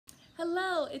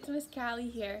Hello, it's Miss Callie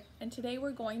here, and today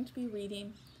we're going to be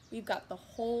reading We've Got the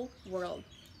Whole World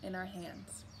in Our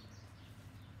Hands.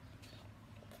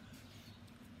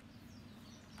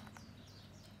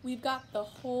 We've got the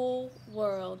whole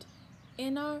world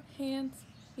in our hands.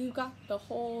 We've got the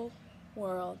whole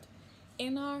world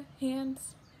in our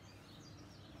hands.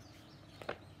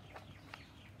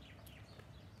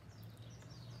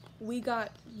 We got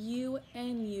you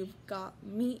and you've got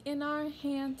me in our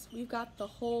hands. We've got the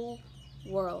whole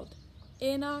world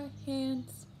in our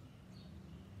hands.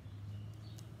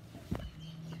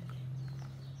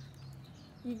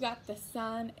 We've got the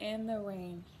sun and the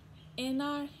rain in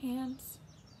our hands.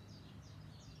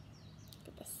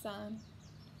 Look at the sun,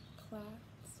 clouds.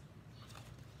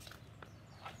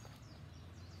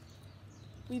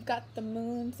 We've got the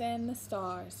moons and the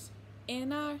stars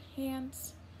in our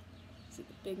hands. See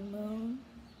the big moon?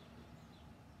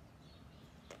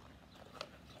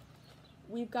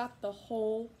 We've got the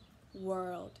whole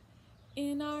world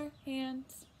in our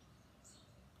hands.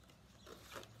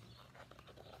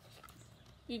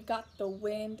 We've got the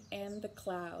wind and the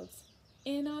clouds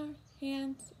in our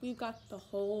hands. We've got the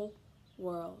whole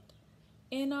world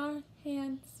in our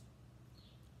hands.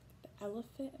 The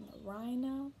elephant and the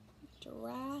rhino,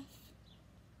 giraffe,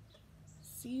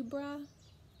 zebra.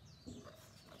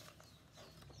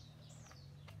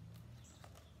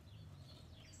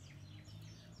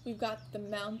 We've got the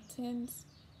mountains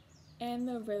and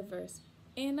the rivers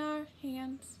in our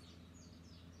hands.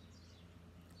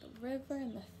 The river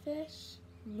and the fish,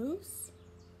 moose.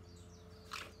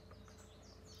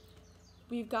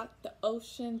 We've got the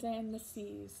oceans and the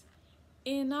seas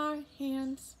in our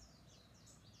hands.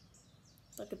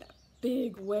 Look at that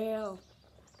big whale.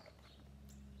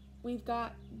 We've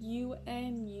got you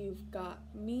and you've got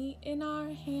me in our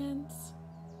hands.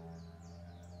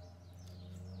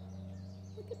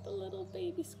 Look at the little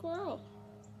baby squirrel.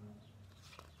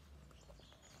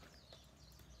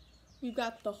 We've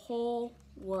got the whole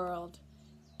world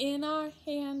in our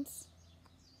hands.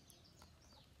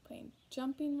 Playing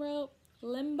jumping rope,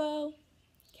 limbo,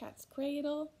 cat's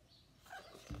cradle.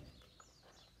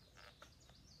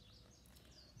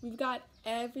 We've got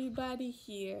everybody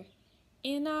here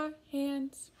in our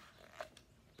hands.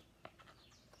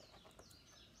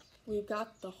 We've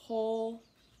got the whole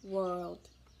world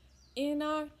in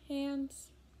our hands.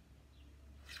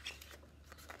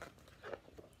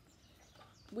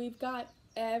 We've got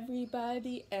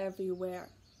everybody everywhere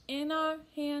in our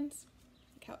hands.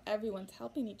 Look how everyone's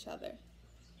helping each other.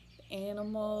 The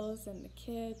animals and the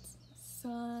kids, the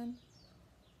sun.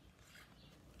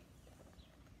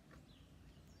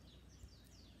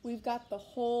 We've got the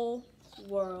whole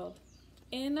world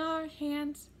in our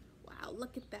hands. Wow,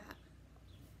 look at that.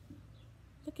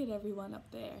 Look at everyone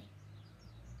up there.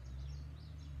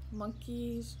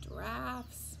 Monkeys,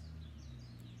 giraffes.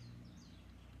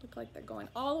 Look like they're going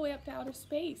all the way up to outer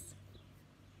space.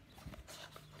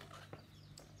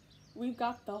 We've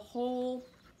got the whole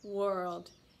world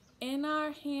in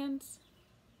our hands.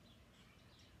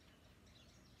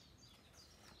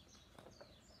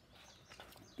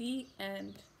 The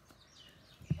end.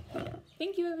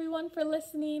 Thank you everyone for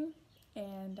listening,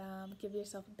 and give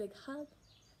yourself a big hug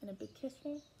and a big kiss for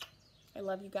me. I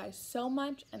love you guys so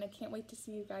much, and I can't wait to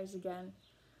see you guys again.